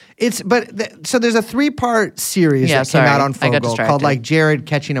So there's a 3-part series that came out on Fogle called like Jared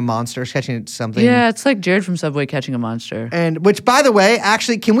catching something. Yeah, it's like Jared from Subway catching a monster. And which, by the way,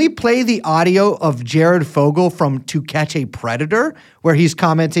 actually, can we play the audio of Jared Fogle from To Catch a Predator, where he's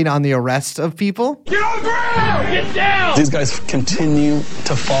commenting on the arrests of people? Get on the ground! Get down! These guys continue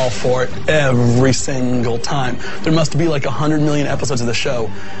to fall for it every single time. There must be like 100 million episodes of the show,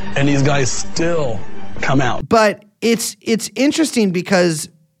 and these guys still come out. But it's interesting because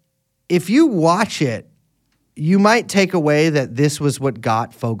if you watch it, you might take away that this was what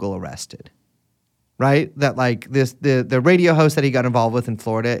got Fogle arrested, right? That like the radio host that he got involved with in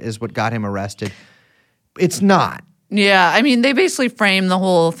Florida is what got him arrested. It's not. Yeah, I mean, they basically frame the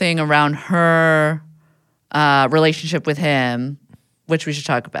whole thing around her relationship with him, which we should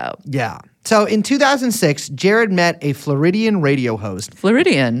talk about. Yeah. So in 2006, Jared met a Floridian radio host.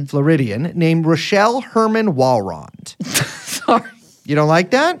 Floridian named Rochelle Herman Walrond. Sorry. You don't like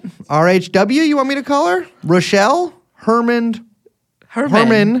that? RHW, you want me to call her? Rochelle Herman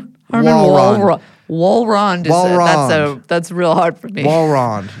Walrond. Walrond. That's real hard for me.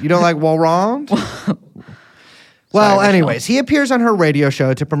 Walrond. You don't like Walrond? Well, Sorry, anyways, he appears on her radio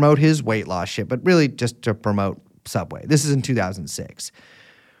show to promote his weight loss shit, but really just to promote Subway. This is in 2006.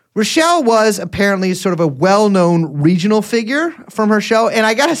 Rochelle was apparently sort of a well-known regional figure from her show, and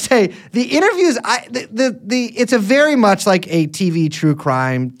I gotta say, the interviews, it's a very much like a TV true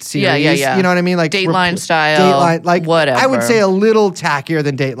crime series. Yeah. You know what I mean? Like Dateline style. Dateline, like whatever. I would say a little tackier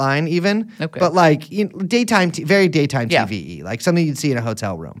than Dateline, even. Okay. But like very daytime TV, like something you'd see in a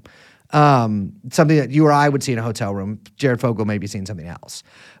hotel room. Something that you or I would see in a hotel room. Jared Fogle may be seeing something else.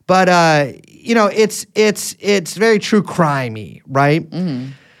 But it's very true crimey, right? Mm-hmm.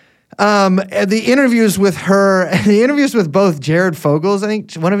 The interviews with her, the interviews with both Jared Fogle's, I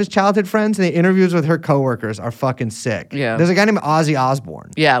think one of his childhood friends, and the interviews with her coworkers are fucking sick. Yeah. There's a guy named Ozzy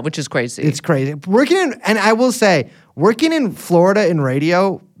Osbourne. Yeah, which is crazy. It's crazy. And I will say, working in Florida in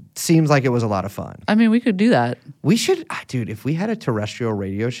radio seems like it was a lot of fun. I mean, we could do that. We should, dude. If we had a terrestrial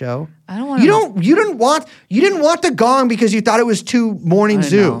radio show, I don't want. You didn't want the gong because you thought it was too morning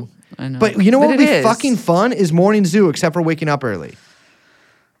zoo. I know. But you know what would be fucking fun is morning zoo, except for waking up early.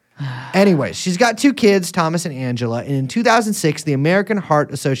 Anyways, she's got 2 kids, Thomas and Angela. And in 2006, the American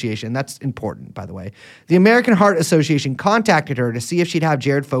Heart Association, that's important, by the way, the American Heart Association contacted her to see if she'd have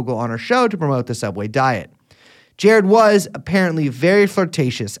Jared Fogle on her show to promote the Subway diet. Jared was apparently very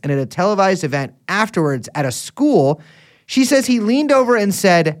flirtatious, and at a televised event afterwards at a school, she says he leaned over and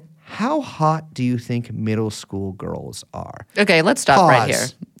said, "How hot do you think middle school girls are?" Okay, let's stop right here.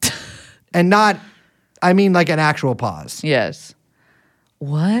 And not, I mean like an actual pause. Yes.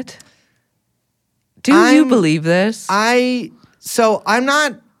 What? Do you believe this? So I'm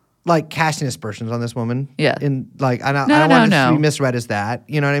not like casting aspersions on this woman. Yeah. I don't want it to be misread as that.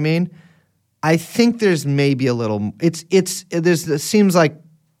 You know what I mean? I think there's maybe a little. It seems like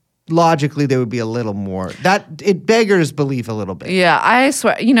logically there would be a little more. That it beggars belief a little bit. Yeah, I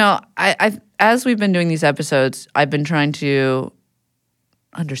swear. You know, I as we've been doing these episodes, I've been trying to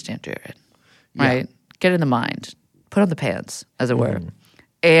understand Jared. Right, get in the mind, put on the pants, as it were,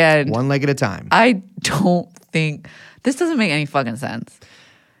 and one leg at a time. I don't think this doesn't make any fucking sense.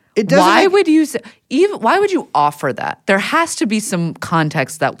 It doesn't. Why would you say, why would you offer that? There has to be some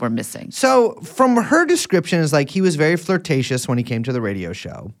context that we're missing. So from her description, is like he was very flirtatious when he came to the radio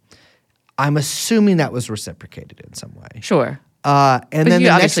show. I'm assuming that was reciprocated in some way. Sure. And but then you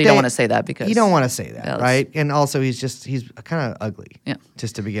the obviously next day, don't want to say that because you don't want to say that, right? And also he's kind of ugly,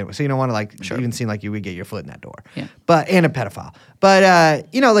 just to begin with. So you don't want to even seem like you would get your foot in that door. Yeah. And a pedophile. But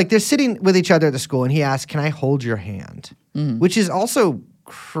like they're sitting with each other at the school, and he asks, "Can I hold your hand?" Which is also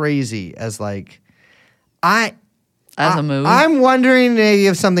crazy as like as a move. I'm wondering maybe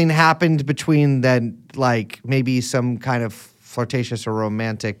if something happened between then, like maybe some kind of flirtatious or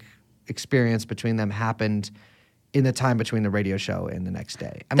romantic experience between them happened in the time between the radio show and the next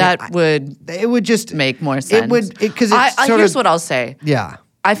day. I mean, it would just make more sense. It would, because here's what I'll say. Yeah.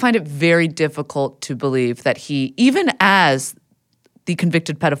 I find it very difficult to believe that he, even as the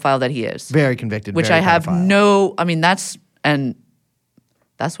convicted pedophile that he is. Very convicted, which very I have pedophile.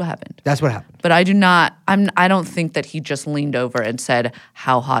 That's what happened. That's what happened. But I don't think that he just leaned over and said,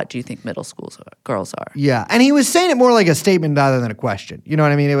 "How hot do you think middle school girls are?" Yeah. And he was saying it more like a statement rather than a question. You know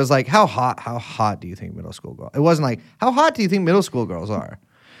what I mean? It was like, how hot do you think middle school girls? It wasn't like, how hot do you think middle school girls are?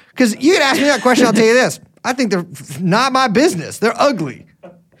 Because you could ask me that question, I'll tell you this. I think they're not my business. They're ugly.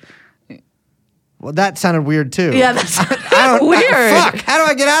 Well, that sounded weird too. Yeah, that's weird. Fuck, how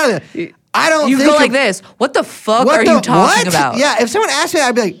do I get out of this? You go like this. What the fuck are you talking about? Yeah, if someone asked me that,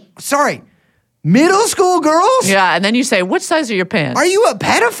 I'd be like, sorry, Middle school girls? Yeah, and then you say, what size are your pants? Are you a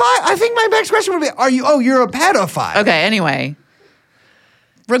pedophile? I think my next question would be, you're a pedophile. Okay, anyway.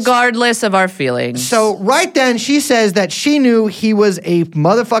 Regardless of our feelings. So right then, she says that she knew he was a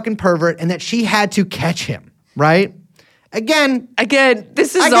motherfucking pervert and that she had to catch him, right? Again,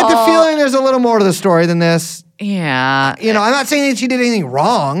 this is I get the feeling there's a little more to the story than this. Yeah. I'm not saying that she did anything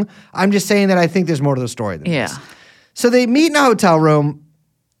wrong. I'm just saying that I think there's more to the story than this. So they meet in a hotel room.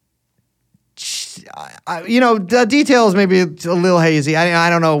 The details maybe a little hazy. I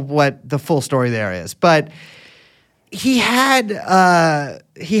don't know what the full story there is, but he had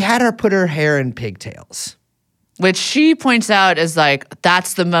her put her hair in pigtails, which she points out as like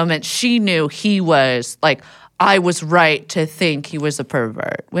that's the moment she knew he was like I was right to think he was a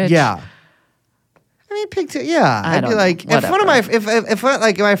pervert. Which, yeah. I mean, pigtail. Yeah, I'd be like, if one of my if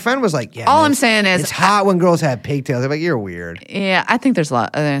my friend was like, yeah, all I'm saying is it's hot when girls have pigtails. I'm like, you're weird. Yeah, I think there's a lot.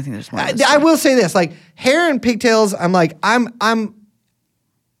 I think there's more. I will say this, like hair and pigtails. I'm like, I'm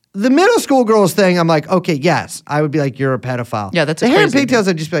the middle school girls thing. I'm like, okay, yes, I would be like, you're a pedophile. Yeah, that's the hair and pigtails.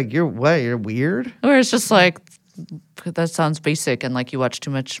 I'd just be like, you're what? You're weird. Or it's just like that sounds basic and like you watch too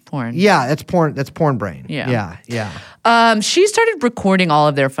much porn. Yeah, that's porn. That's porn brain. Yeah. She started recording all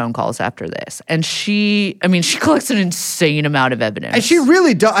of their phone calls after this, and she collects an insane amount of evidence. And she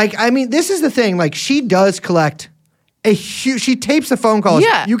really does. I mean, this is the thing. Like, she does collect a huge. She tapes the phone calls.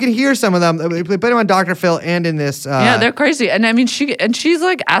 Yeah, you can hear some of them. They put them on Dr. Phil and in this. Yeah, they're crazy. And I mean, she's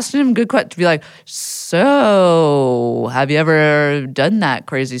like asking him good questions to be like, so have you ever done that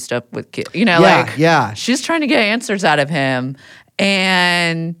crazy stuff with kids? Yeah. She's trying to get answers out of him,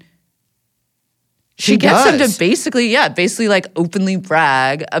 and she gets him to basically like openly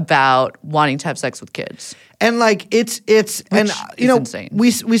brag about wanting to have sex with kids. And like it's insane.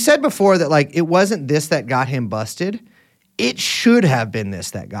 We said before that like it wasn't this that got him busted. It should have been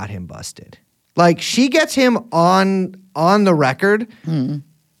this that got him busted. Like she gets him on the record.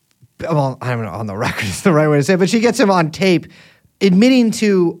 Well, I don't know, on the record is the right way to say it, but she gets him on tape admitting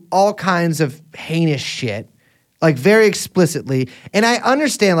to all kinds of heinous shit, like very explicitly. And I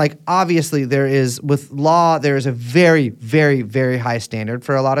understand, like, obviously with law, there is a very, very, very high standard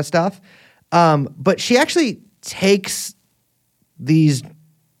for a lot of stuff. But she actually takes these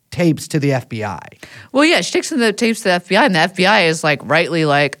tapes to the FBI. Well, yeah, she takes the tapes to the FBI, and the FBI is like rightly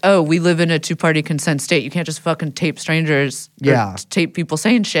like, oh, we live in a two-party consent state. You can't just fucking tape strangers or tape people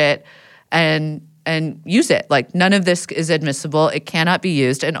saying shit and use it. Like, none of this is admissible. It cannot be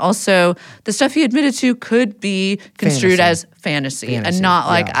used. And also, the stuff he admitted to could be construed as fantasy and not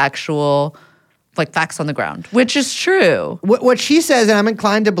like actual like facts on the ground, which is true. What she says, and I'm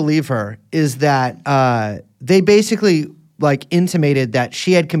inclined to believe her, is that they basically like intimated that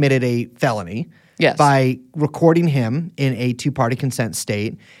she had committed a felony by recording him in a two-party consent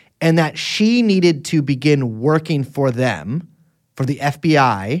state, and that she needed to begin working for them, for the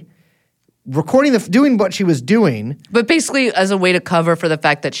FBI, doing what she was doing. But basically as a way to cover for the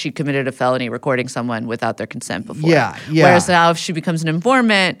fact that she committed a felony recording someone without their consent before. Yeah. Whereas now if she becomes an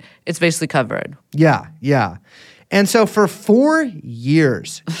informant, it's basically covered. Yeah. And so for 4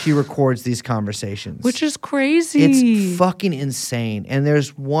 years, she records these conversations. Which is crazy. It's fucking insane. And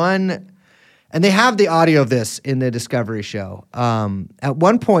there's one, and they have the audio of this in the Discovery show. At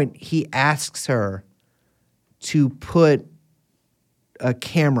one point, he asks her to put a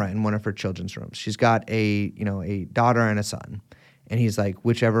camera in one of her children's rooms. She's got a daughter and a son. And he's like,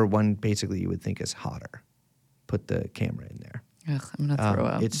 whichever one basically you would think is hotter, put the camera in there. Ugh, I'm going to throw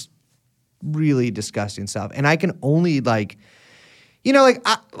up. It's really disgusting stuff. And I can only I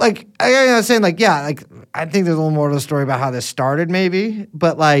was saying like, yeah, like I think there's a little more to the story about how this started maybe,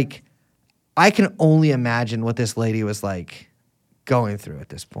 but like I can only imagine what this lady was like going through at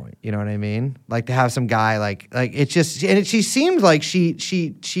this point. You know what I mean? Like to have some guy like it's just, and she seems like she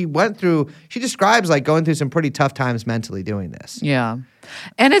went through, she describes like going through some pretty tough times mentally doing this. Yeah.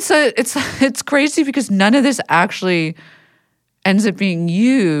 And it's crazy because none of this actually ends up being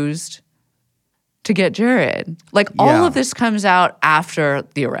used to get Jared. Like all of this comes out after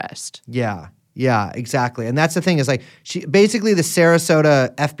the arrest. Yeah, exactly. And that's the thing is like she basically the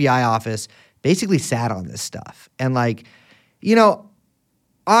Sarasota FBI office basically sat on this stuff. And like,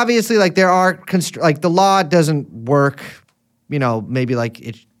 obviously like there are like the law doesn't work, maybe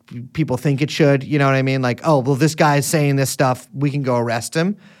like people think it should, you know what I mean? Like, oh, well, this guy's saying this stuff, we can go arrest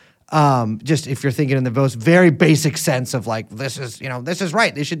him. Just if you're thinking in the most very basic sense of like, this is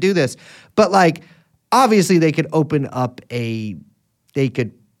right, they should do this. But like, obviously they could open up he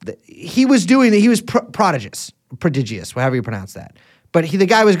was prodigious, however you pronounce that. But the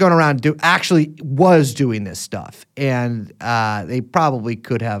guy was going around was doing this stuff. And they probably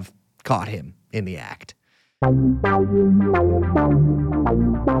could have caught him in the act.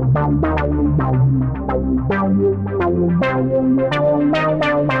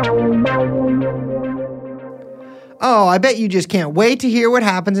 Oh, I bet you just can't wait to hear what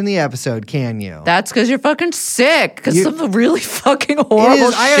happens in the episode, can you? That's because you're fucking sick. Because something really fucking horrible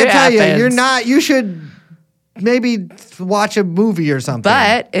I gotta shit tell happens. you, you're not. You should maybe watch a movie or something.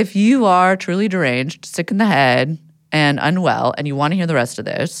 But if you are truly deranged, sick in the head, and unwell, and you want to hear the rest of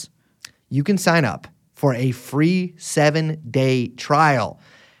this, you can sign up for a free 7-day trial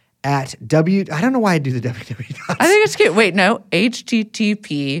at I don't know why I do the www. I think it's cute. Wait, no.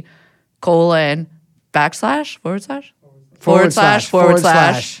 http:// Then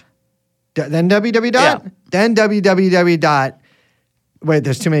www. Then www. Wait,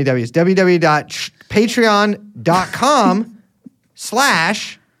 there's too many W's.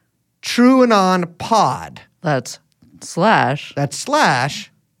 www.patreon.com/TrueAnonPod. That's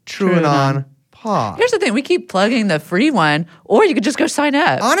 /TrueAnonPod. Here's the thing. We keep plugging the free one, or you could just go sign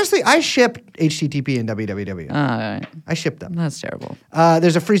up. Honestly, I ship HTTP and www. All right. I ship them. That's terrible.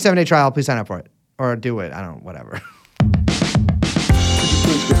 There's a free 7-day trial. Please sign up for it. Or do it. I don't, whatever.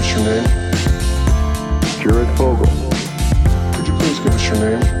 Please give us your name. Jared Fogle. Could you please give us your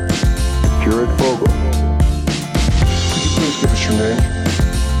name? Jared Fogle. Could you please give us your name?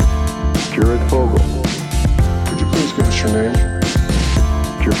 Jared Fogle. Could you please give us your name?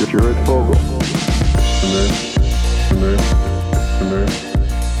 Jared Fogle. Your name.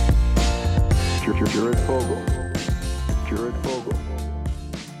 Jared Fogle. Jared Fogle.